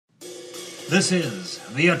This is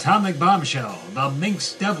The Atomic Bombshell, the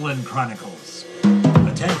Mynx Devlin Chronicles.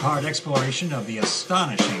 A 10-part exploration of the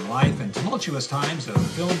astonishing life and tumultuous times of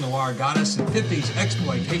film noir goddess and 50s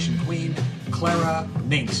exploitation queen, Clara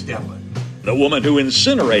Mynx Devlin. The woman who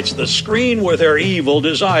incinerates the screen with her evil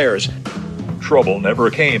desires. Trouble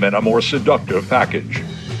never came in a more seductive package.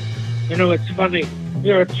 You know, it's funny.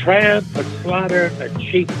 You're a tramp, a slattern, a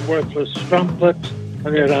cheap, worthless strumpet,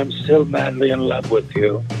 and yet I'm still madly in love with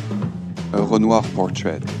you. A Renoir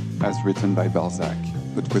portrait, as written by Balzac,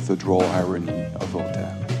 but with the droll irony of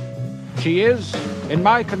auteur. She is, in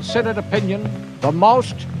my considered opinion, the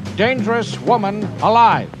most dangerous woman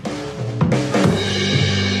alive.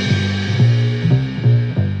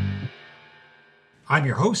 I'm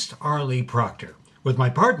your host, Arlie Proctor, with my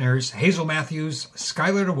partners, Hazel Matthews,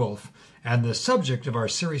 Skylar DeWolf, and the subject of our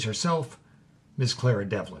series herself, Ms. Clara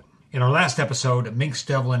Devlin. In our last episode, Mynx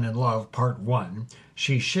Devlin in Love, Part 1,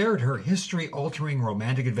 she shared her history-altering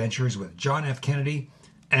romantic adventures with John F. Kennedy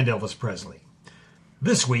and Elvis Presley.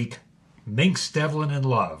 This week, Mynx Devlin in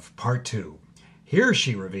Love, Part 2. Here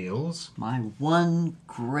she reveals my one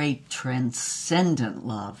great transcendent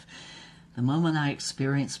love. The moment I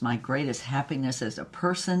experienced my greatest happiness as a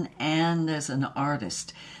person and as an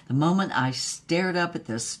artist. The moment I stared up at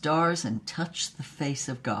the stars and touched the face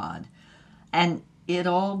of God. And it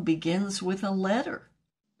all begins with a letter.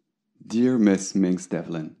 Dear Miss Mynx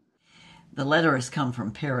Devlin. The letter has come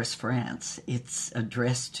from Paris, France. It's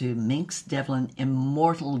addressed to Mynx Devlin,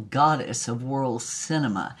 immortal goddess of world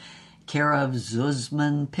cinema, care of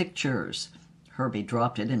Zuzman Pictures. Herbie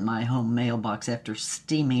dropped it in my home mailbox after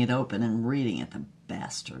steaming it open and reading it, the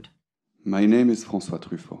bastard. My name is Francois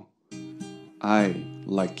Truffaut. I,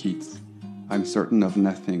 like Keats, I'm certain of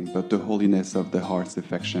nothing but the holiness of the heart's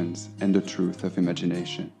affections and the truth of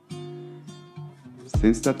imagination.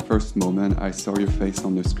 Since that first moment I saw your face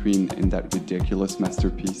on the screen in that ridiculous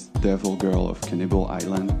masterpiece, Devil Girl of Cannibal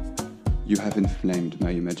Island, you have inflamed my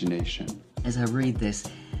imagination. As I read this,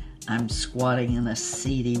 I'm squatting in a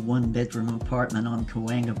seedy one-bedroom apartment on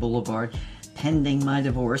Cahuenga Boulevard, pending my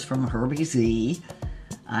divorce from Herbie Z.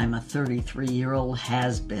 I'm a 33-year-old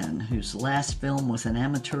has-been whose last film was an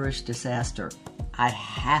amateurish disaster. I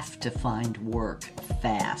have to find work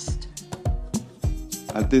fast.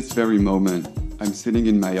 At this very moment, I'm sitting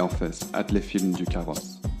in my office at Les Films du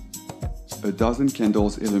Carrosse. A dozen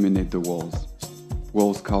candles illuminate the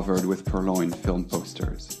walls covered with purloined film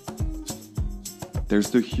posters. There's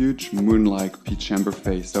the huge moon-like peach amber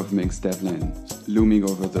face of Mynx Devlin looming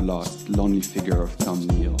over the lost, lonely figure of Tom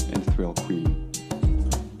Neal in Thrill Queen.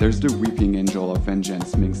 There's the weeping angel of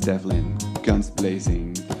vengeance Mynx Devlin, guns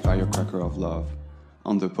blazing, the firecracker of love,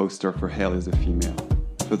 on the poster for Hell is a Female,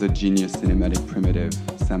 for the genius cinematic primitive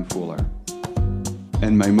Sam Fuller.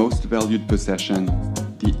 And my most valued possession,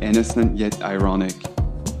 the innocent yet ironic,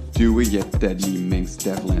 dewy yet deadly Mynx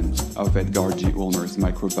Devlin of Edgar G. Ulmer's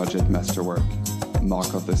micro-budget masterwork,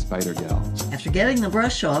 Mark of the Spider Gal. After getting the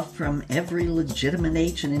brush off from every legitimate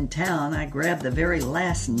agent in town, I grabbed the very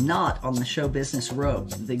last knot on the show business rope,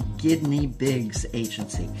 the Gidney Biggs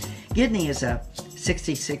Agency. Gidney is a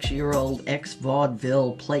 66-year-old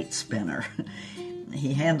ex-vaudeville plate spinner.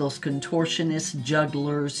 He handles contortionists,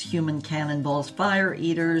 jugglers, human cannonballs, fire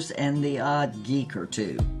eaters, and the odd geek or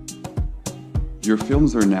two. Your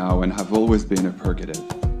films are now and have always been a purgative,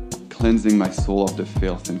 cleansing my soul of the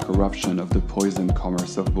filth and corruption of the poisoned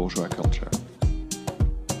commerce of bourgeois culture.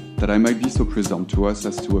 That I might be so presumptuous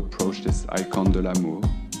as to approach this icon de l'amour,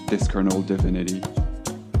 this carnal divinity,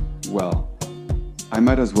 well, I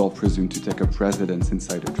might as well presume to take a precedence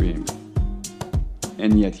inside a dream.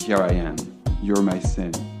 And yet here I am, you're my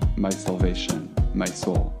sin, my salvation, my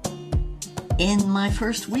soul. In my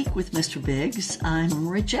first week with Mr. Biggs, I'm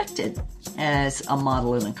rejected as a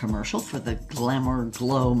model in a commercial for the Glamour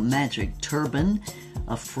Glow Magic Turban,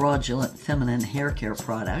 a fraudulent feminine hair care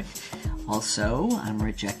product. Also, I'm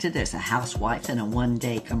rejected as a housewife in a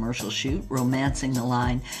one-day commercial shoot, romancing the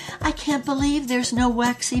line, "I can't believe there's no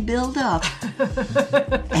waxy buildup."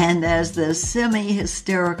 And as the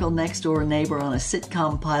semi-hysterical next-door neighbor on a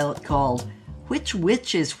sitcom pilot called Which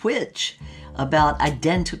Witch is Which? About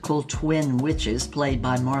identical twin witches played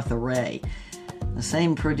by Martha Ray. The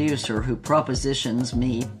same producer who propositions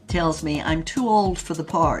me tells me I'm too old for the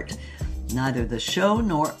part. Neither the show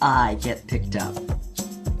nor I get picked up.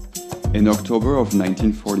 In October of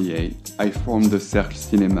 1948, I formed the Cercle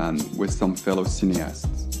Cinéman with some fellow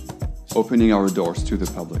cineasts, opening our doors to the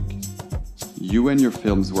public. You and your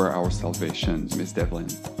films were our salvation, Miss Devlin,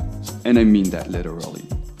 and I mean that literally.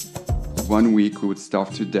 One week we would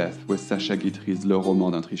starve to death with Sacha Guitry's Le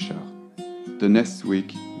Roman d'un Tricheur. The next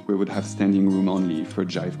week we would have standing room only for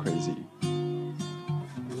Jive Crazy.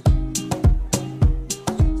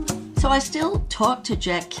 So I still talk to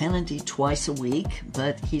Jack Kennedy twice a week,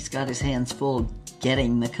 but he's got his hands full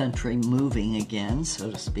getting the country moving again, so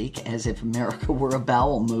to speak, as if America were a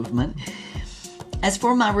bowel movement. As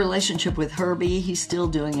for my relationship with Herbie, he's still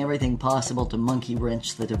doing everything possible to monkey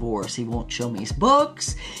wrench the divorce. He won't show me his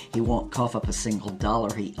books. He won't cough up a single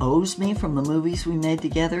dollar he owes me from the movies we made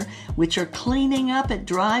together, which are cleaning up at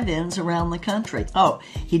drive-ins around the country. Oh,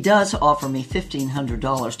 he does offer me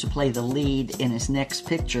 $1,500 to play the lead in his next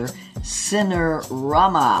picture,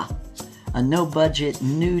 Cinerama, a no-budget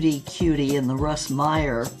nudie cutie in the Russ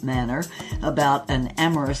Meyer manner about an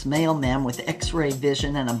amorous mailman with x-ray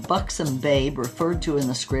vision and a buxom babe referred to in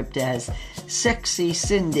the script as Sexy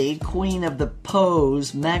Cindy, Queen of the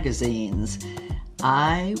Pose magazines.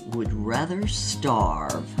 I would rather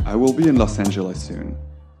starve. I will be in Los Angeles soon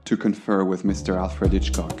to confer with Mr. Alfred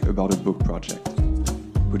Hitchcock about a book project.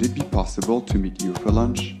 Would it be possible to meet you for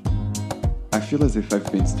lunch? I feel as if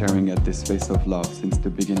I've been staring at this face of love since the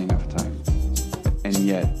beginning of time. And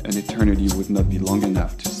yet, an eternity would not be long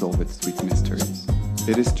enough to solve its sweet mysteries.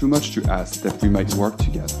 It is too much to ask that we might work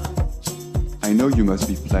together. I know you must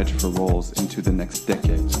be pledged for roles into the next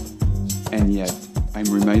decade. And yet, I'm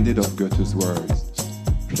reminded of Goethe's words,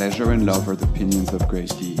 pleasure and love are the pinions of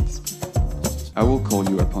great deeds. I will call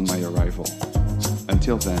you upon my arrival.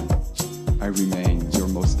 Until then, I remain your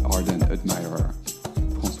most ardent admirer,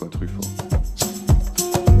 Francois Truffaut.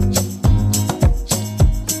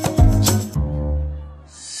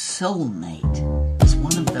 Soulmate is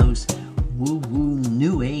one of those woo-woo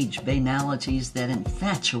new age banalities that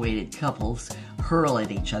infatuated couples hurl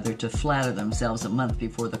at each other to flatter themselves a month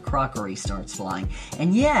before the crockery starts flying.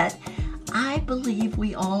 And yet, I believe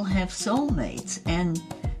we all have soulmates, and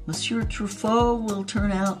Monsieur Truffaut will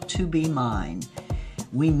turn out to be mine.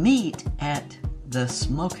 We meet at the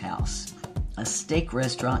Smokehouse, a steak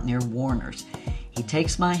restaurant near Warner's. He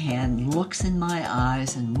takes my hand, looks in my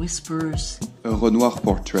eyes, and whispers, A Renoir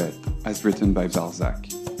portrait, as written by Balzac,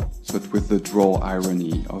 but with the droll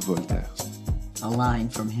irony of Voltaire. a line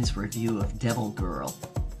from his review of Devil Girl.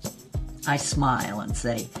 I smile and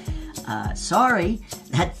say, sorry,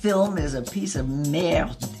 that film is a piece of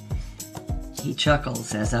merde. He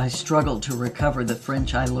chuckles as I struggle to recover the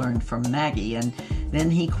French I learned from Maggie, and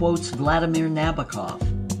then he quotes Vladimir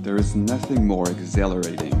Nabokov. There is nothing more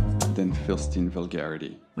exhilarating than Philistine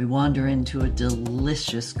vulgarity. We wander into a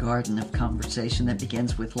delicious garden of conversation that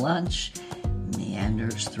begins with lunch,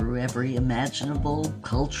 meanders through every imaginable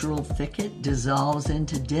cultural thicket, dissolves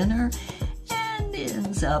into dinner, and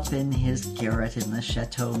ends up in his garret in the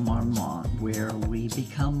Chateau Marmont, where we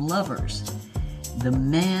become lovers. The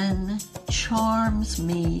man charms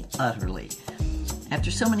me utterly. After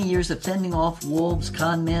so many years of fending off wolves,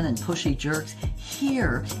 con men, and pushy jerks,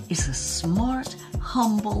 here is a smart,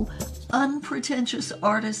 humble, unpretentious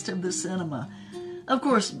artist of the cinema. Of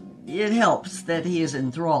course, it helps that he is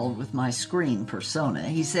enthralled with my screen persona.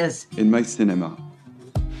 He says, In my cinema,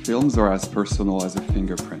 films are as personal as a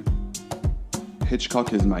fingerprint.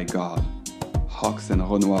 Hitchcock is my god. Hawks and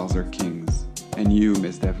Renoirs are kings. And you,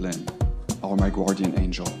 Miss Devlin, are my guardian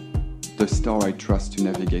angel, the star I trust to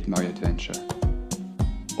navigate my adventure.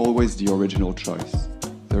 Always the original choice,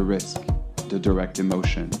 the risk, the direct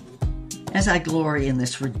emotion. As I glory in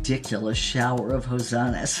this ridiculous shower of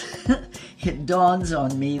hosannas, it dawns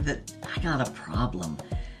on me that I got a problem.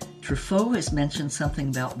 Truffaut has mentioned something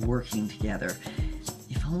about working together.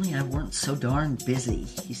 If only I weren't so darn busy,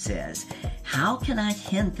 he says. How can I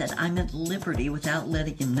hint that I'm at liberty without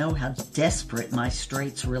letting him know how desperate my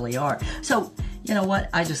straits really are? So, you know what?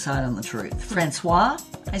 I decide on the truth. Francois,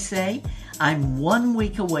 I say, I'm 1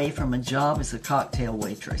 week away from a job as a cocktail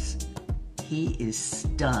waitress. He is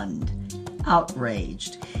stunned,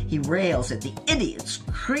 outraged. He rails at the idiots,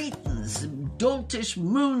 cretins, doltish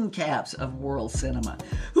mooncaps of world cinema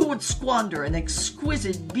who would squander an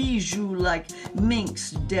exquisite bijou like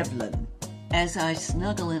Mynx Devlin. As I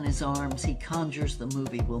snuggle in his arms, he conjures the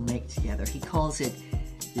movie we'll make together. He calls it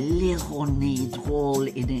l'ironie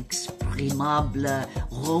drôle, inexprimable,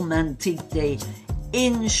 romantique des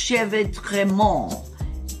enchevêtrements,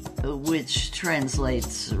 which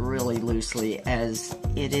translates really loosely as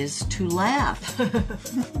it is to laugh.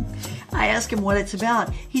 I ask him what it's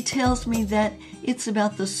about. He tells me that it's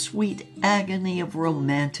about the sweet agony of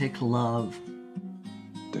romantic love.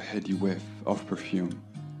 The heady whiff of perfume,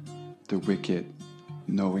 the wicked,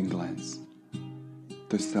 knowing glance,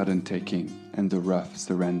 the sudden taking and the rough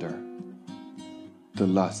surrender, the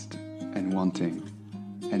lust and wanting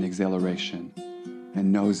and exhilaration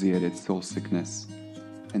and nauseated soul sickness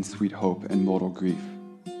and sweet hope and mortal grief.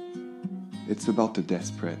 It's about the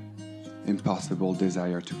desperate, impossible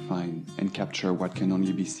desire to find and capture what can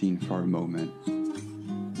only be seen for a moment,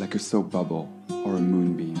 like a soap bubble or a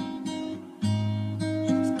moonbeam.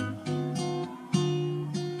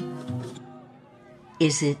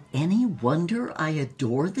 Is it any wonder I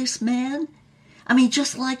adore this man? I mean,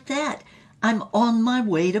 just like that, I'm on my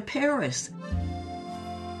way to Paris.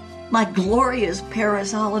 My glorious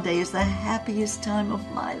Paris holiday is the happiest time of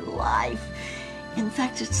my life. In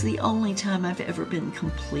fact, it's the only time I've ever been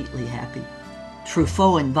completely happy.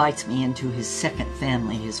 Truffaut invites me into his second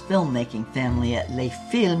family, his filmmaking family at Les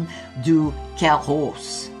Films du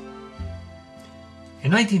Carrosse.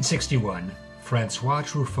 In 1961, Francois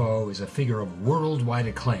Truffaut is a figure of worldwide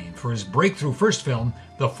acclaim for his breakthrough first film,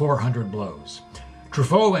 The 400 Blows.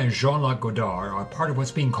 Truffaut and Jean-Luc Godard are part of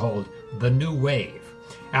what's being called the New Wave,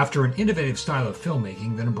 after an innovative style of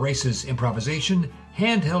filmmaking that embraces improvisation,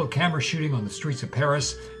 handheld camera shooting on the streets of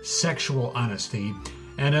Paris, sexual honesty,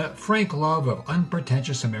 and a frank love of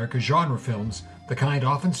unpretentious American genre films, the kind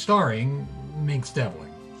often starring Mynx Devlin.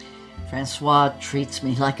 Francois treats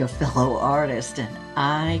me like a fellow artist, and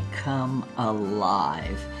I come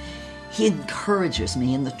alive. He encourages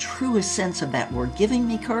me in the truest sense of that word, giving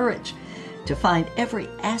me courage to find every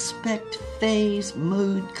aspect, phase,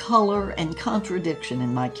 mood, color, and contradiction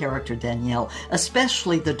in my character Danielle,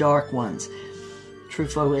 especially the dark ones.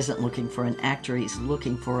 Truffaut isn't looking for an actor, he's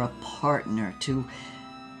looking for a partner to,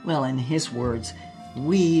 well, in his words,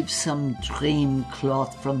 weave some dream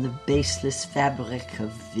cloth from the baseless fabric of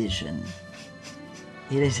vision.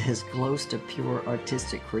 It is as close to pure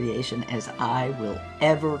artistic creation as I will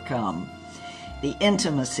ever come. The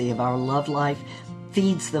intimacy of our love life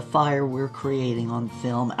feeds the fire we're creating on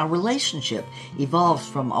film. Our relationship evolves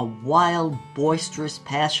from a wild, boisterous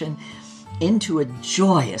passion into a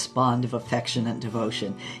joyous bond of affection and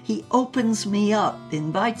devotion. He opens me up,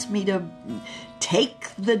 invites me to take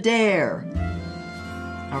the dare.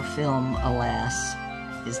 Our film, alas,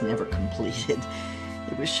 is never completed.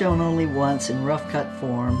 It was shown only once in rough-cut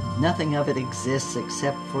form. Nothing of it exists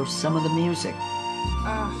except for some of the music.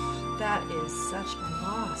 Oh, that is such a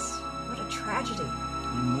loss. What a tragedy.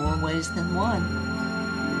 In more ways than one.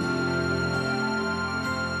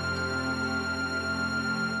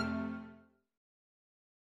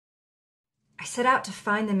 I set out to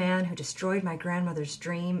find the man who destroyed my grandmother's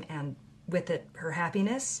dream and, with it, her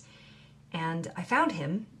happiness. And I found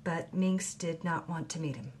him, but Mynx did not want to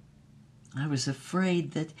meet him. I was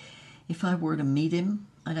afraid that if I were to meet him,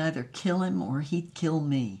 I'd either kill him or he'd kill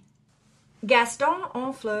me. Gaston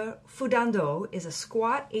Honfleur Foudando is a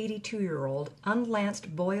squat 82-year-old,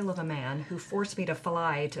 unlanced boil of a man who forced me to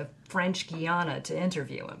fly to French Guiana to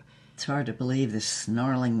interview him. It's hard to believe this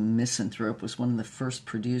snarling misanthrope was one of the first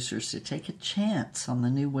producers to take a chance on the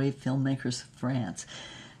new wave filmmakers of France.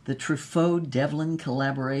 The Truffaut-Devlin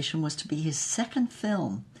collaboration was to be his second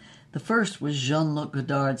film. The first was Jean-Luc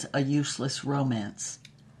Godard's A Useless Romance.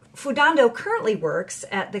 Foudando currently works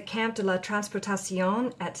at the Camp de la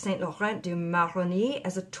Transportation at Saint-Laurent-du-Maroni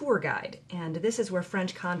as a tour guide, and this is where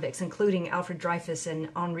French convicts, including Alfred Dreyfus and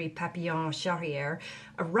Henri Papillon-Charrière,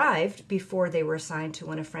 arrived before they were assigned to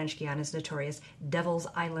one of French Guiana's notorious Devil's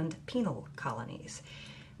Island penal colonies.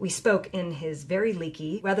 We spoke in his very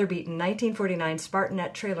leaky, weather-beaten 1949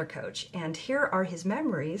 Spartanet trailer coach, and here are his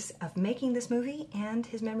memories of making this movie and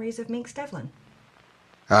his memories of Mynx Devlin.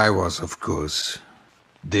 I was, of course,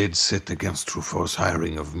 dead set against Truffaut's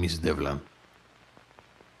hiring of Miss Devlin.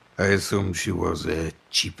 I assumed she was a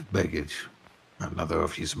cheap baggage, another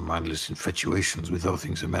of his mindless infatuations with all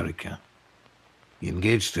things American. He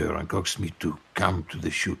engaged her and coaxed me to come to the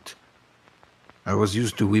shoot. I was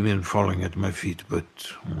used to women falling at my feet, but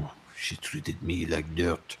she treated me like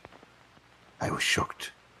dirt. I was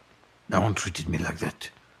shocked. No one treated me like that,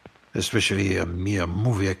 especially a mere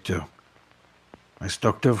movie actor. I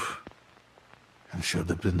stalked off and showed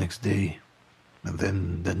up the next day, and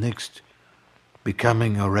then the next,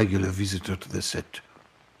 becoming a regular visitor to the set.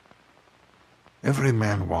 Every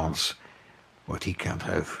man wants what he can't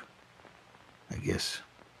have, I guess.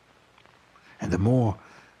 And the more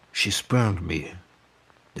she spurned me,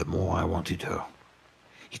 the more I wanted her.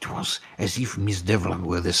 It was as if Miss Devlin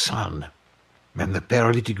were the sun, and the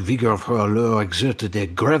paralytic vigor of her allure exerted a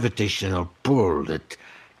gravitational pull that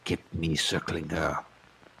kept me circling her,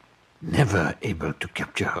 never able to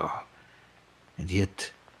capture her, and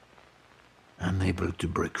yet unable to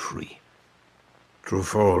break free.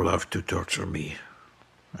 Truffaut loved to torture me.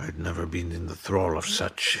 I'd never been in the thrall of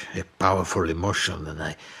such a powerful emotion, and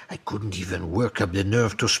I couldn't even work up the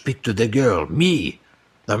nerve to speak to the girl, me,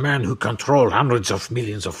 the man who controlled hundreds of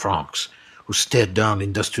millions of francs, who stared down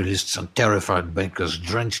industrialists and terrified bankers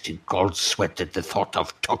drenched in cold sweat at the thought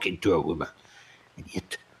of talking to a woman. And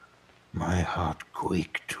yet, my heart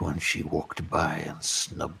quaked when she walked by and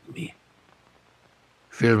snubbed me.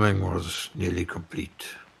 Filming was nearly complete.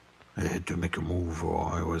 I had to make a move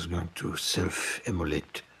or I was going to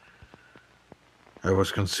self-immolate. I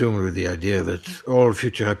was consumed with the idea that all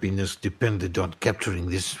future happiness depended on capturing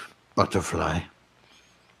this butterfly.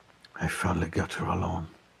 I finally got her alone.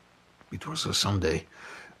 It was a Sunday,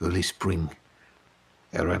 early spring.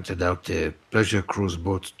 I rented out a pleasure cruise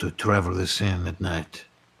boat to travel the Seine at night.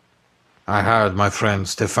 I hired my friend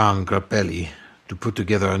Stéphane Grappelli to put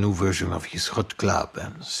together a new version of his hot club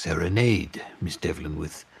and serenade Miss Devlin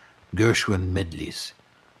with Gershwin medleys.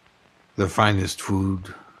 The finest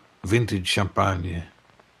food, vintage champagne.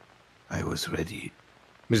 I was ready.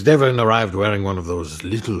 Miss Devlin arrived wearing one of those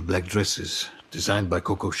little black dresses designed by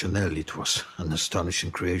Coco Chanel. It was an astonishing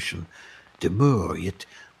creation, demure yet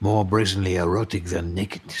more brazenly erotic than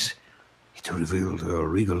nakedness. It revealed her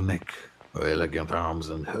regal neck, her elegant arms,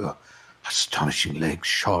 and her astonishing legs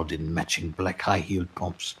shod in matching black high-heeled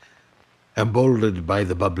pumps. Emboldened by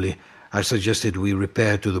the bubbly, I suggested we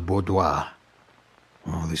repair to the boudoir.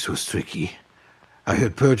 Oh, this was tricky. I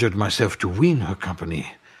had perjured myself to win her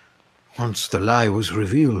company. Once the lie was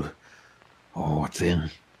revealed, oh, what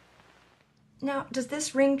then? Now, does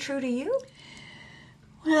this ring true to you?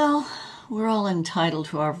 Well, we're all entitled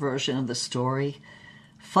to our version of the story.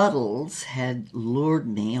 Fuddles had lured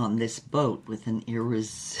me on this boat with an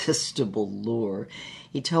irresistible lure.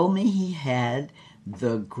 He told me he had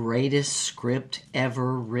the greatest script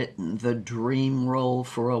ever written, the dream role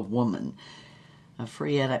for a woman. A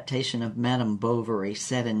free adaptation of Madame Bovary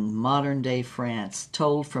set in modern-day France,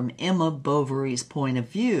 told from Emma Bovary's point of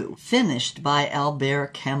view, finished by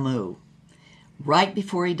Albert Camus. Right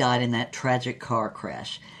before he died in that tragic car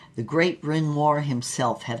crash, the great Renoir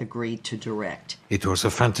himself had agreed to direct. It was a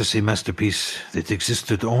fantasy masterpiece that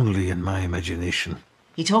existed only in my imagination.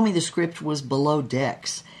 He told me the script was below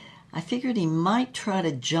decks. I figured he might try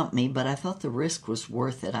to jump me, but I thought the risk was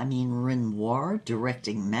worth it. I mean, Renoir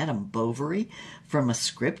directing Madame Bovary from a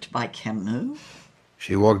script by Camus?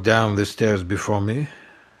 She walked down the stairs before me.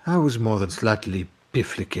 I was more than slightly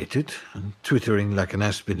pifflicated and twittering like an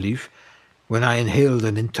aspen leaf when I inhaled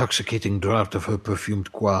an intoxicating draught of her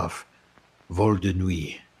perfumed coif, Vol de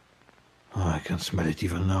Nuit. Oh, I can smell it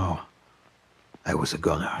even now. I was a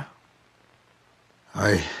goner.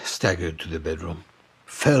 I staggered to the bedroom,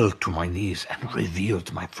 fell to my knees, and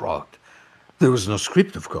revealed my fraud. There was no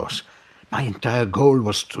script, of course. My entire goal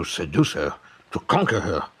was to seduce her, to conquer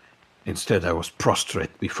her. Instead, I was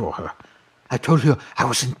prostrate before her. I told her I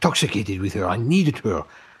was intoxicated with her, I needed her,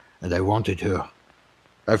 and I wanted her.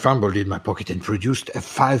 I fumbled in my pocket and produced a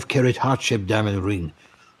 5-carat heart-shaped diamond ring,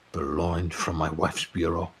 purloined from my wife's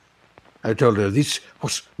bureau. I told her this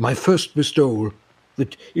was my first bestowal,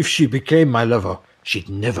 that if she became my lover, she'd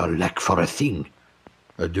never lack for a thing.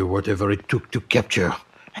 I'd do whatever it took to capture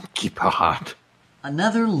and keep her heart.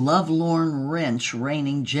 Another lovelorn wrench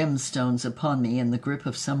raining gemstones upon me in the grip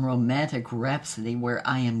of some romantic rhapsody where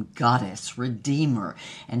I am goddess, redeemer,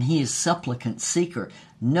 and he is supplicant seeker.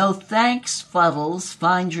 No thanks, Fuddles.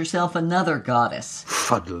 Find yourself another goddess.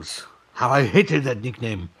 Fuddles. How I hated that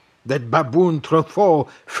nickname. That baboon Truffaut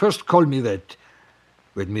first called me that.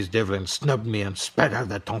 When Miss Devlin snubbed me and spat out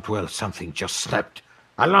that Tontwell, something just snapped.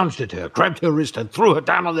 I lunged at her, grabbed her wrist, and threw her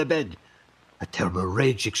down on the bed. A terrible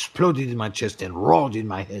rage exploded in my chest and roared in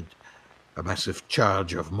my head. A massive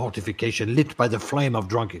charge of mortification lit by the flame of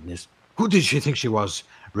drunkenness. Who did she think she was,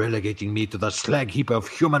 relegating me to the slag heap of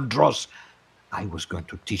human dross? I was going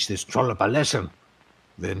to teach this trollop a lesson.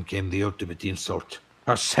 Then came the ultimate insult,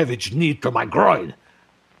 a savage knee to my groin.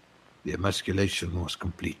 The emasculation was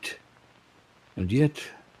complete. And yet,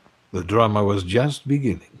 the drama was just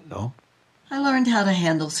beginning, no? I learned how to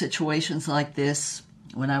handle situations like this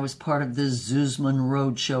when I was part of the Zuzman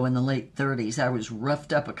Roadshow in the late 30s. I was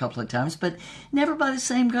roughed up a couple of times, but never by the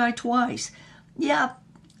same guy twice. Yeah,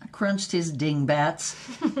 I crunched his dingbats.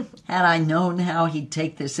 Had I known how he'd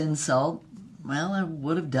take this insult, well, I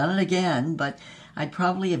would have done it again, but I'd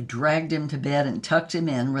probably have dragged him to bed and tucked him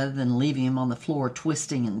in rather than leaving him on the floor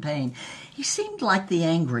twisting in pain. He seemed like the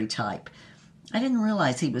angry type. I didn't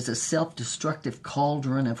realize he was a self-destructive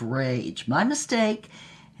cauldron of rage. My mistake,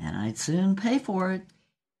 and I'd soon pay for it.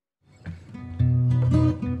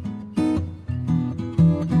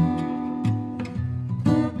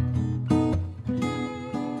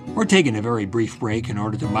 We're taking a very brief break in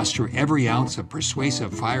order to muster every ounce of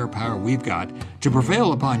persuasive firepower we've got to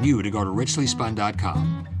prevail upon you to go to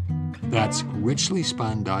richlyspun.com. That's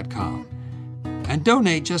richlyspun.com. and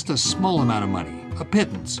donate just a small amount of money, a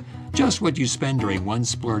pittance, just what you spend during one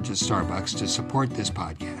splurge at Starbucks to support this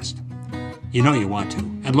podcast. You know you want to,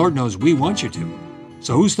 and Lord knows we want you to.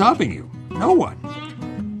 So who's stopping you? No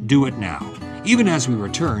one. Do it now, even as we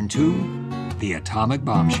return to The Atomic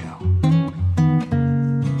Bombshell.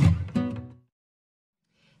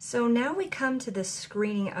 So now we come to the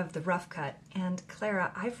screening of the rough cut, and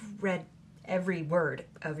Clara, I've read every word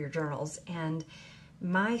of your journals, and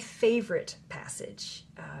my favorite passage,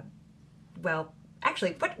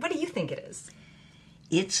 actually, what do you think it is?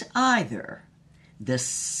 It's either the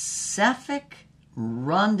Sapphic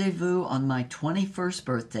rendezvous on my 21st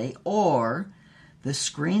birthday or the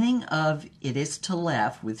screening of It Is to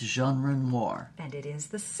Laugh with Jean Renoir. And it is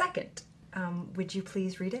the second. Would you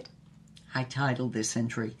please read it? I titled this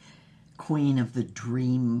entry, Queen of the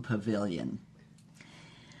Dream Pavilion.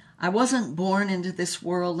 I wasn't born into this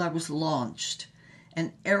world, I was launched.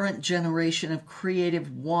 An errant generation of creative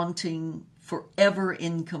wanting, forever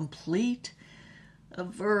incomplete. A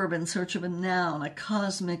verb in search of a noun, a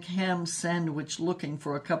cosmic ham sandwich looking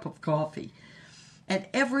for a cup of coffee. At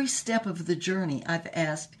every step of the journey, I've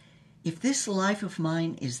asked, if this life of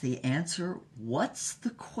mine is the answer, what's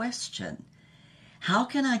the question? How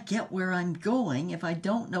can I get where I'm going if I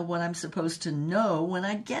don't know what I'm supposed to know when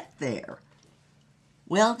I get there?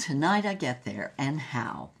 Well, tonight I get there, and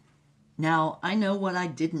how? Now I know what I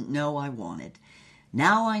didn't know I wanted.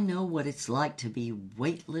 Now I know what it's like to be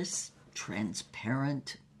weightless,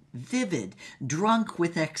 transparent, vivid, drunk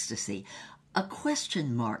with ecstasy, a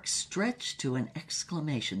question mark stretched to an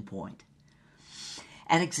exclamation point.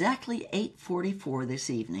 At exactly 8:44 this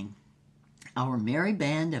evening, our merry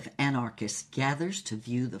band of anarchists gathers to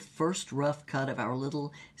view the first rough cut of our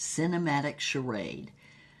little cinematic charade.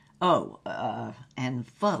 And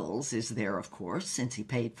Fuddles is there, of course, since he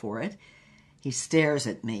paid for it. He stares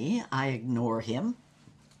at me. I ignore him.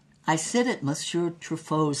 I sit at Monsieur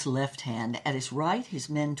Truffaut's left hand. At his right, his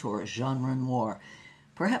mentor, Jean Renoir,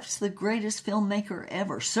 perhaps the greatest filmmaker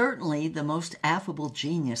ever, certainly the most affable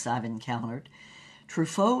genius I've encountered.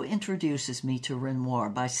 Truffaut introduces me to Renoir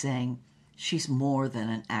by saying, "She's more than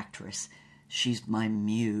an actress. She's my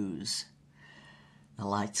muse." The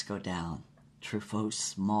lights go down. Truffaut's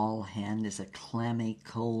small hand is a clammy,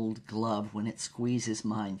 cold glove when it squeezes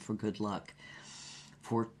mine for good luck.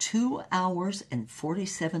 For 2 hours and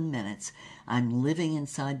 47 minutes, I'm living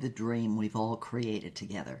inside the dream we've all created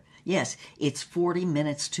together. Yes, it's 40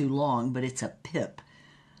 minutes too long, but it's a pip.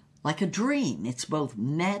 Like a dream, it's both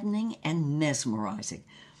maddening and mesmerizing.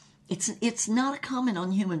 It's not a comment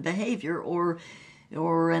on human behavior or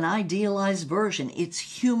an idealized version.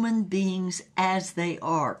 It's human beings as they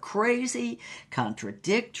are, crazy,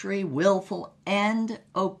 contradictory, willful, and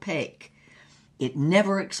opaque. It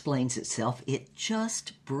never explains itself. It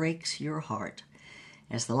just breaks your heart.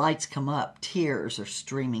 As the lights come up, tears are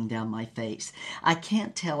streaming down my face. I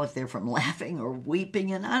can't tell if they're from laughing or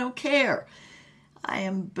weeping, and I don't care. I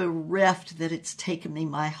am bereft that it's taken me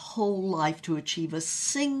my whole life to achieve a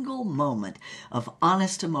single moment of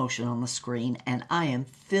honest emotion on the screen, and I am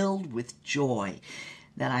filled with joy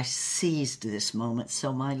that I seized this moment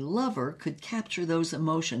so my lover could capture those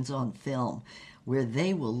emotions on film, where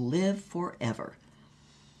they will live forever.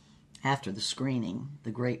 After the screening,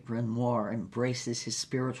 the great Renoir embraces his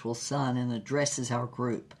spiritual son and addresses our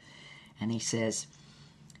group, and he says,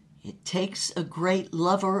 "It takes a great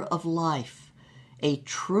lover of life, a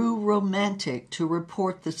true romantic, to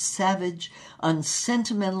report the savage,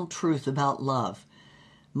 unsentimental truth about love.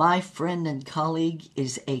 My friend and colleague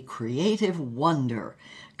is a creative wonder,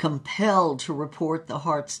 compelled to report the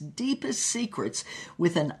heart's deepest secrets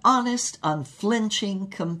with an honest, unflinching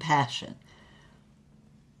compassion."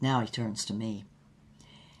 Now he turns to me.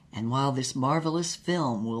 "And while this marvelous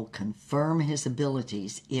film will confirm his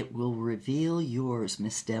abilities, it will reveal yours,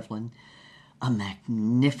 Miss Devlin. A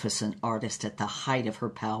magnificent artist at the height of her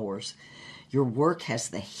powers. Your work has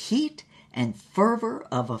the heat and fervor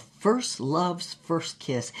of a first love's first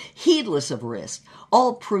kiss, heedless of risk,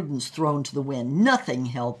 all prudence thrown to the wind, nothing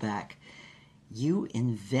held back. You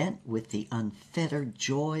invent with the unfettered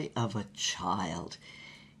joy of a child.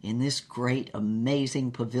 In this great,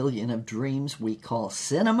 amazing pavilion of dreams we call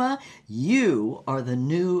cinema, you are the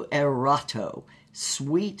new Erato,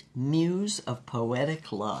 sweet muse of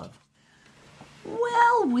poetic love."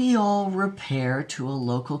 Well, we all repair to a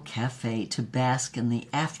local cafe to bask in the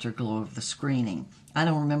afterglow of the screening. I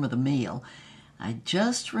don't remember the meal. I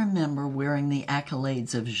just remember wearing the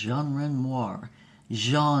accolades of Jean Renoir.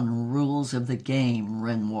 Jean rules of the game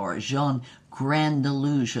Renoir. Jean grand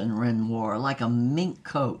illusion Renoir, like a mink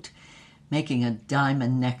coat, making a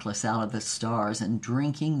diamond necklace out of the stars and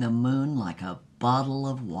drinking the moon like a bottle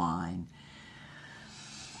of wine.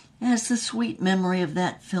 As the sweet memory of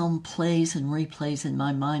that film plays and replays in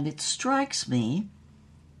my mind, it strikes me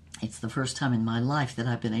it's the first time in my life that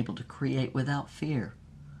I've been able to create without fear.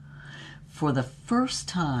 For the first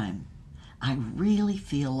time, I really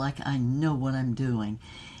feel like I know what I'm doing,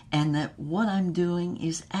 and that what I'm doing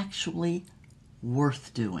is actually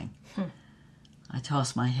worth doing. I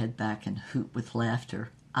toss my head back and hoot with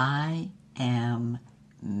laughter. I am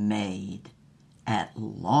made at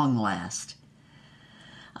long last.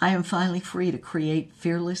 I am finally free to create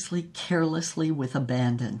fearlessly, carelessly, with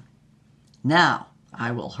abandon. Now,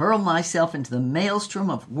 I will hurl myself into the maelstrom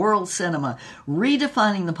of world cinema,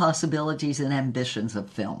 redefining the possibilities and ambitions of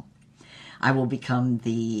film. I will become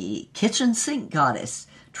the kitchen sink goddess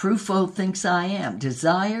Truffaut thinks I am,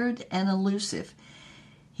 desired and elusive.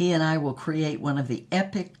 He and I will create one of the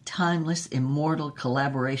epic, timeless, immortal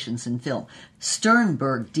collaborations in film.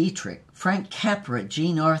 Sternberg, Dietrich, Frank Capra,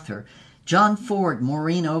 Jean Arthur, John Ford,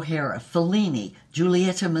 Maureen O'Hara, Fellini,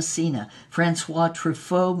 Giulietta Messina, Francois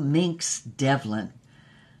Truffaut, Mynx, Devlin.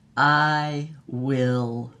 I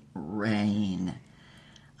will reign.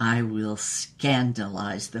 I will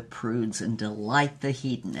scandalize the prudes and delight the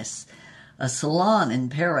hedonists. A salon in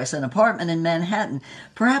Paris, an apartment in Manhattan,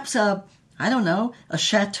 perhaps a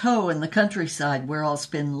chateau in the countryside where I'll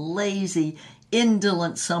spend lazy,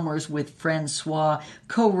 indolent summers with Francois,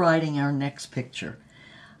 co-writing our next picture.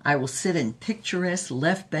 I will sit in picturesque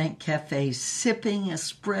left-bank cafes, sipping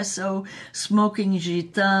espresso, smoking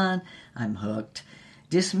gitane. I'm hooked.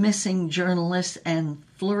 Dismissing journalists and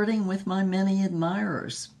flirting with my many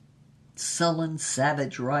admirers. Sullen,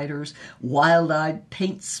 savage writers, wild-eyed,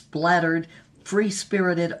 paint-splattered,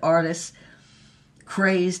 free-spirited artists,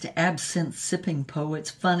 crazed, absinthe-sipping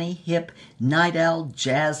poets, funny, hip, night owl,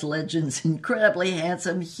 jazz legends, incredibly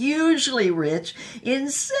handsome, hugely rich,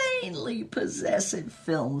 insanely possessive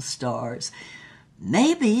film stars.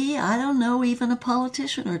 Maybe, I don't know, even a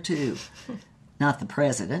politician or two. Not the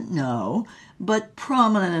president, no, but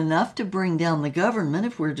prominent enough to bring down the government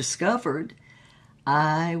if we're discovered.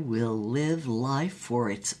 I will live life for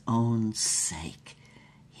its own sake.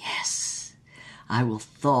 Yes, I will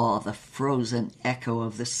thaw the frozen echo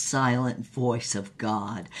of the silent voice of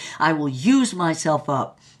God. I will use myself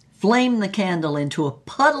up, flame the candle into a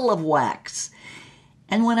puddle of wax.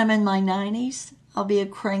 And when I'm in my 90s, I'll be a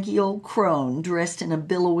cranky old crone dressed in a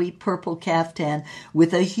billowy purple caftan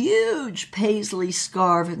with a huge paisley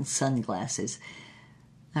scarf and sunglasses.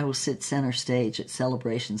 I will sit center stage at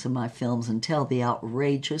celebrations of my films and tell the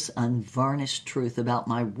outrageous, unvarnished truth about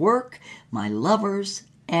my work, my lovers,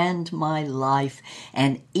 and my life,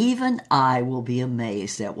 and even I will be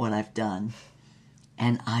amazed at what I've done.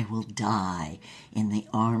 And I will die in the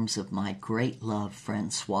arms of my great love,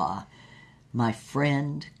 Francois, my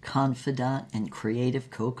friend, confidant, and creative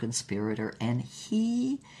co-conspirator, and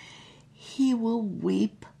he will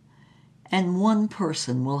weep, and one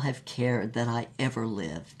person will have cared that I ever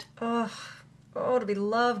lived. Oh, to be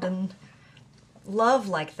loved and love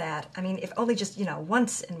like that. I mean, if only just,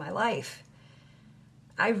 once in my life.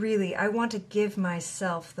 I want to give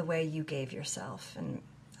myself the way you gave yourself, and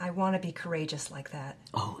I want to be courageous like that.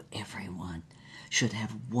 Oh, everyone should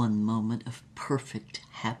have one moment of perfect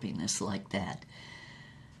happiness like that.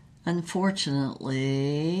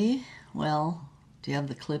 Unfortunately, well, do you have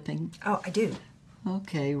the clipping? Oh, I do.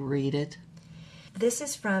 Okay, read it. This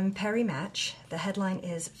is from Perry Match. The headline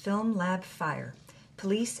is Film Lab Fire.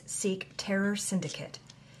 Police seek terror syndicate.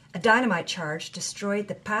 A dynamite charge destroyed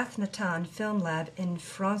the Path Natan film lab in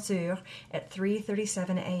Franceur at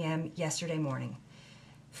 3:37 a.m. yesterday morning.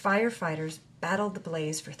 Firefighters battled the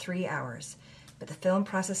blaze for 3 hours, but the film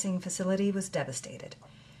processing facility was devastated.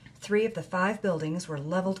 3 of the 5 buildings were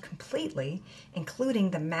leveled completely, including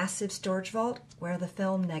the massive storage vault where the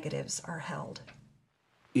film negatives are held.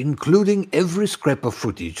 Including every scrap of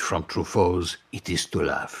footage from Truffaut's It Is to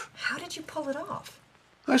Laugh. How did you pull it off?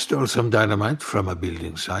 I stole some dynamite from a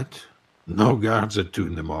building site. No guards at 2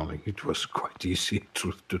 in the morning. It was quite easy,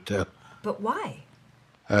 truth to tell. But why?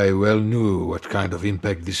 I well knew what kind of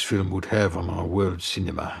impact this film would have on our world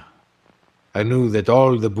cinema. I knew that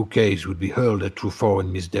all the bouquets would be hurled at Truffaut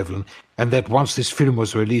and Miss Devlin, and that once this film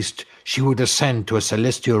was released, she would ascend to a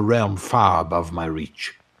celestial realm far above my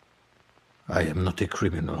reach. I am not a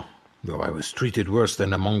criminal, though I was treated worse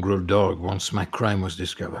than a mongrel dog once my crime was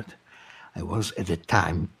discovered. I was, at the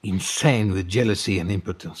time, insane with jealousy and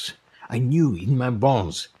impotence. I knew in my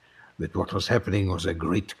bones that what was happening was a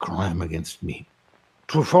great crime against me.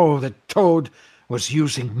 Truffaut, the toad, was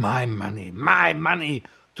using my money,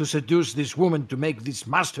 to seduce this woman to make this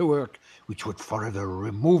masterwork, which would forever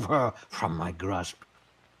remove her from my grasp.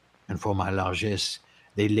 and for my largesse,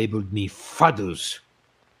 they labeled me faddles.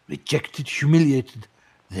 Rejected, humiliated,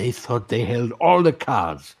 they thought they held all the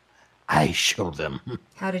cards. I showed them.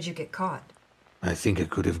 How did you get caught? I think I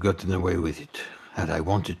could have gotten away with it, had I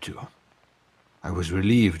wanted to. I was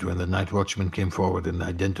relieved when the night watchman came forward and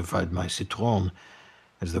identified my citron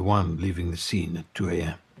as the one leaving the scene at 2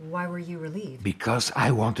 a.m. Why were you relieved? Because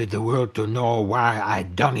I wanted the world to know why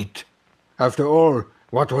I'd done it. After all,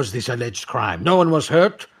 what was this alleged crime? No one was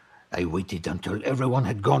hurt. I waited until everyone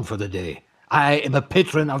had gone for the day. I am a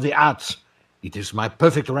patron of the arts. It is my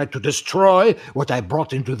perfect right to destroy what I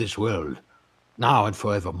brought into this world. Now and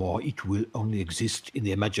forevermore, it will only exist in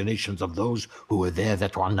the imaginations of those who were there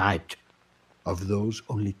that one night. Of those,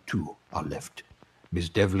 only two are left, Miss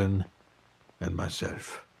Devlin and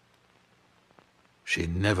myself. She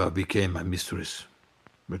never became my mistress,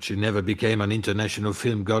 but she never became an international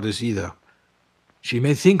film goddess either. She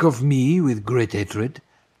may think of me with great hatred.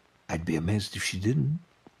 I'd be amazed if she didn't,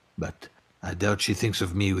 but I doubt she thinks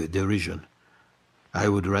of me with derision. I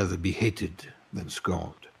would rather be hated than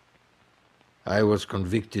scorned. I was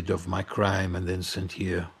convicted of my crime and then sent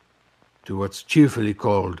here to what's cheerfully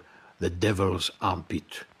called the Devil's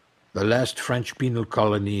Armpit, the last French penal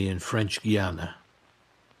colony in French Guiana.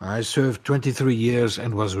 I served 23 years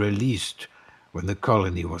and was released when the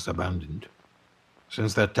colony was abandoned.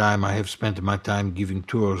 Since that time, I have spent my time giving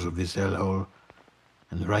tours of this hellhole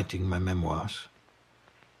and writing my memoirs.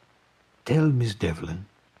 Tell Miss Devlin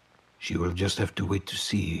she will just have to wait to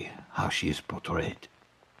see how she is portrayed.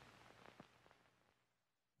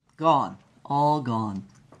 Gone. All gone.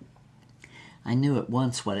 I knew at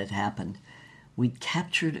once what had happened. We'd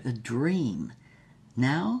captured a dream.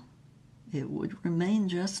 Now, it would remain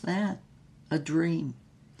just that, a dream.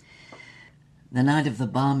 The night of the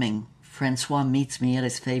bombing, Francois meets me at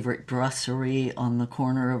his favorite brasserie on the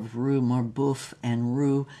corner of Rue Marboeuf and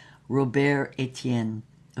Rue Robert Etienne,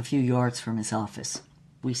 a few yards from his office.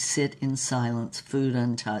 We sit in silence, food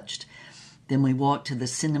untouched. Then we walk to the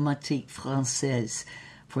Cinémathèque Française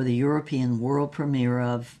for the European world premiere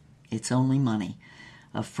of It's Only Money,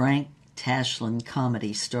 a Frank Tashlin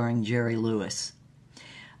comedy starring Jerry Lewis.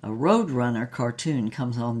 A Roadrunner cartoon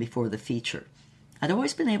comes on before the feature. I'd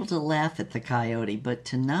always been able to laugh at the coyote, but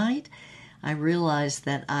tonight I realized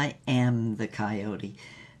that I am the coyote,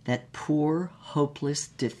 that poor, hopeless,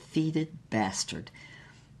 defeated bastard.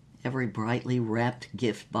 Every brightly wrapped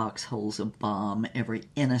gift box holds a bomb. Every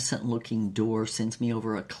innocent-looking door sends me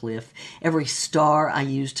over a cliff. Every star I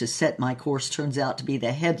use to set my course turns out to be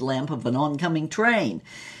the headlamp of an oncoming train.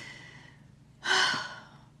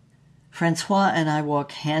 Francois and I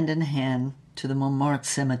walk hand in hand to the Montmartre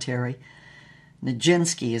Cemetery.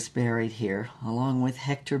 Nijinsky is buried here, along with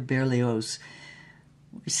Hector Berlioz.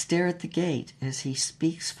 We stare at the gate as he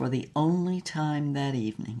speaks for the only time that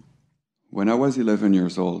evening. When I was 11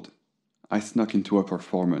 years old, I snuck into a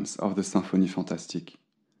performance of the Symphonie Fantastique.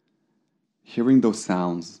 Hearing those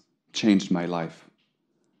sounds changed my life.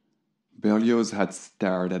 Berlioz had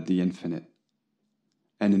stared at the infinite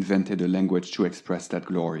and invented a language to express that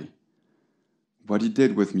glory. What he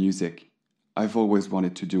did with music, I've always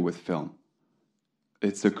wanted to do with film.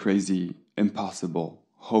 It's a crazy, impossible,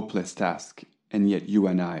 hopeless task, and yet you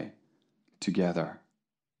and I, together.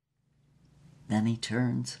 Then he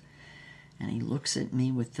turns, and he looks at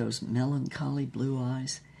me with those melancholy blue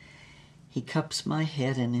eyes. He cups my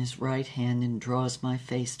head in his right hand and draws my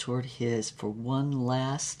face toward his for one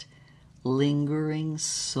last, lingering,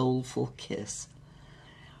 soulful kiss.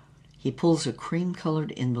 He pulls a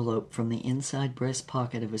cream-colored envelope from the inside breast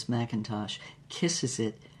pocket of his mackintosh, kisses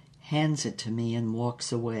it, hands it to me, and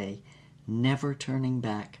walks away, never turning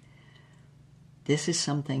back. This is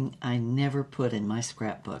something I never put in my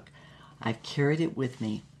scrapbook. I've carried it with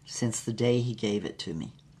me since the day he gave it to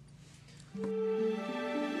me.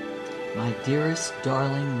 My dearest,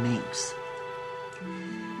 darling Mynx.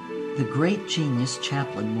 The great genius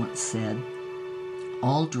Chaplin once said,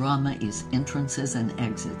 "All drama is entrances and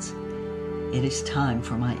exits. It is time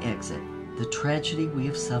for my exit. The tragedy we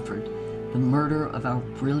have suffered, the murder of our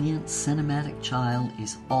brilliant cinematic child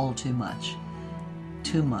is all too much.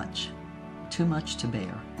 Too much. Too much to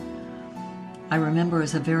bear." I remember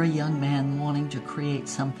as a very young man wanting to create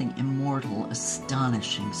something immortal,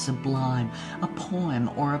 astonishing, sublime, a poem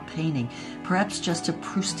or a painting, perhaps just a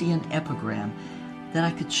Proustian epigram, that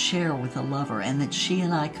I could share with a lover, and that she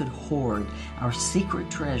and I could hoard, our secret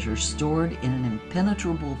treasure stored in an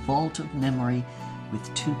impenetrable vault of memory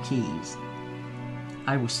with 2 keys.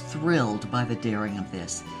 I was thrilled by the daring of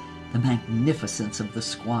this, the magnificence of the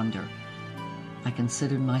squander. I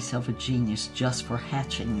considered myself a genius just for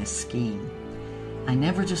hatching this scheme. I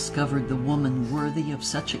never discovered the woman worthy of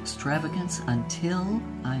such extravagance until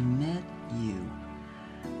I met you.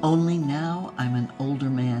 Only now I'm an older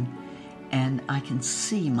man, and I can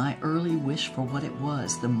see my early wish for what it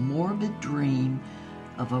was, the morbid dream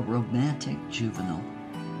of a romantic juvenile.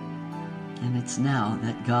 And it's now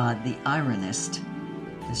that God, the ironist,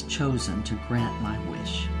 has chosen to grant my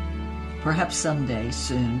wish. Perhaps someday,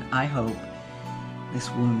 soon, I hope, this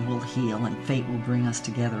wound will heal and fate will bring us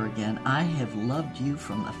together again. I have loved you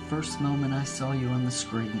from the first moment I saw you on the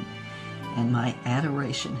screen, and my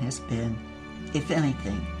adoration has been, if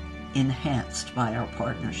anything, enhanced by our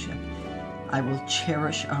partnership. I will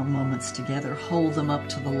cherish our moments together, hold them up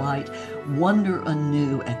to the light, wonder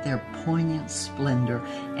anew at their poignant splendor,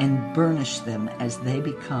 and burnish them as they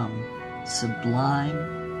become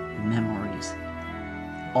sublime memories.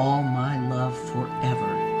 All my love forever,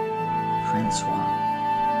 Francois.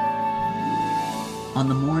 On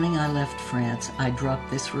the morning I left France, I dropped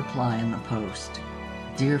this reply in the post.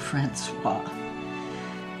 Dear Francois,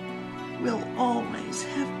 we'll always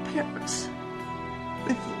have Paris.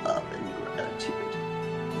 With love and gratitude,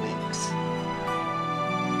 Mynx.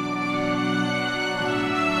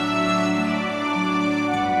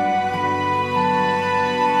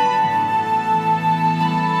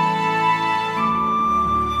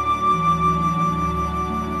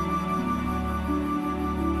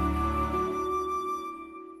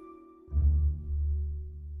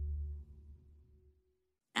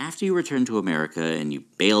 After you return to America and you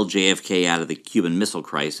bail JFK out of the Cuban Missile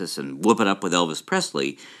Crisis and whoop it up with Elvis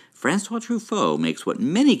Presley, Francois Truffaut makes what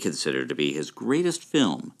many consider to be his greatest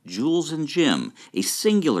film, Jules and Jim, a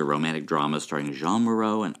singular romantic drama starring Jean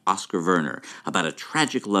Moreau and Oscar Werner about a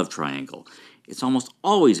tragic love triangle. It's almost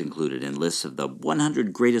always included in lists of the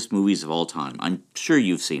 100 greatest movies of all time. I'm sure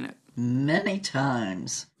you've seen it. Many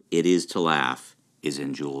times. It Is to Laugh is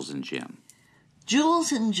in Jules and Jim.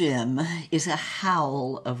 Jules and Jim is a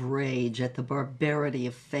howl of rage at the barbarity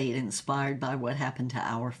of fate inspired by what happened to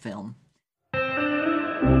our film.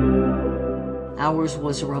 Ours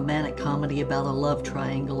was a romantic comedy about a love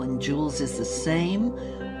triangle, and Jules is the same,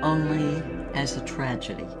 only as a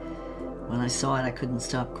tragedy. When I saw it, I couldn't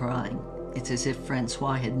stop crying. It's as if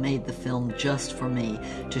Francois had made the film just for me,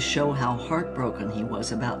 to show how heartbroken he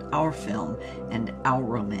was about our film and our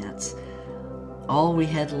romance. All we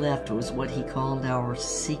had left was what he called our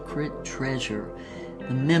secret treasure,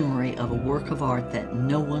 the memory of a work of art that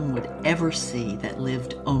no one would ever see, that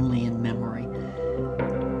lived only in memory.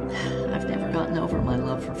 I've never gotten over my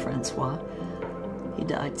love for Francois. He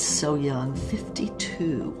died so young,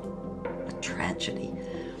 52. A tragedy.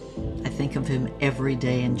 I think of him every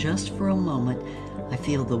day, and just for a moment, I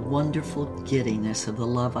feel the wonderful giddiness of the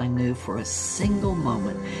love I knew for a single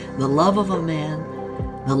moment, the love of a man,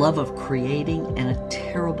 the love of creating, and a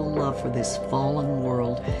terrible love for this fallen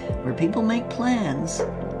world where people make plans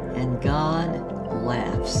and God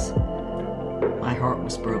laughs. My heart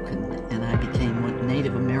was broken, and I became what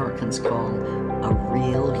Native Americans call a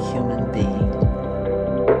real human being.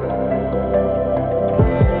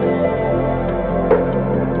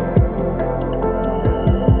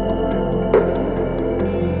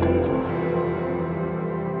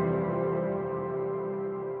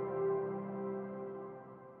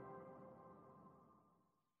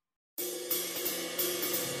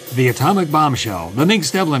 The Atomic Bombshell, The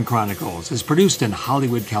Mynx Devlin Chronicles, is produced in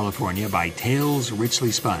Hollywood, California by Tales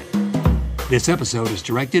Richly Spun. This episode is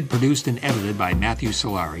directed, produced, and edited by Matthew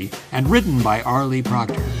Solari and written by Arlie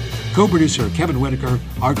Proctor. Co-producer Kevin Whitaker,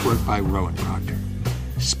 artwork by Rowan Proctor.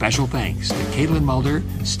 Special thanks to Caitlin Mulder,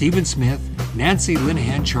 Stephen Smith, Nancy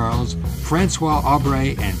Linehan Charles, Francois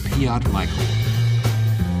Aubrey, and Piot Michael.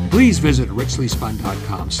 Please visit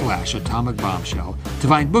richlyspun.com/Atomic Bombshell to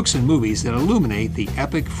find books and movies that illuminate the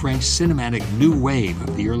epic French cinematic new wave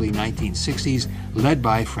of the early 1960s led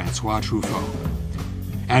by Francois Truffaut.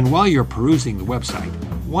 And while you're perusing the website,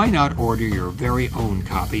 why not order your very own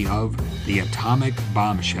copy of The Atomic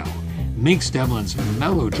Bombshell, Mynx Devlin's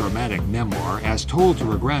melodramatic memoir as told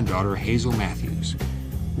to her granddaughter Hazel Matthews.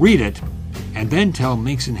 Read it, and then tell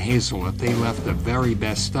Mynx and Hazel if they left the very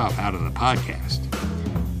best stuff out of the podcast.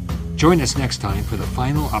 Join us next time for the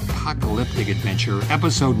final apocalyptic adventure,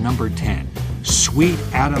 episode number 10, Sweet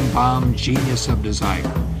Atom Bomb Genius of Desire,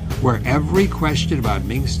 where every question about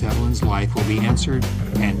Mynx Devlin's life will be answered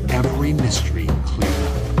and every mystery cleared.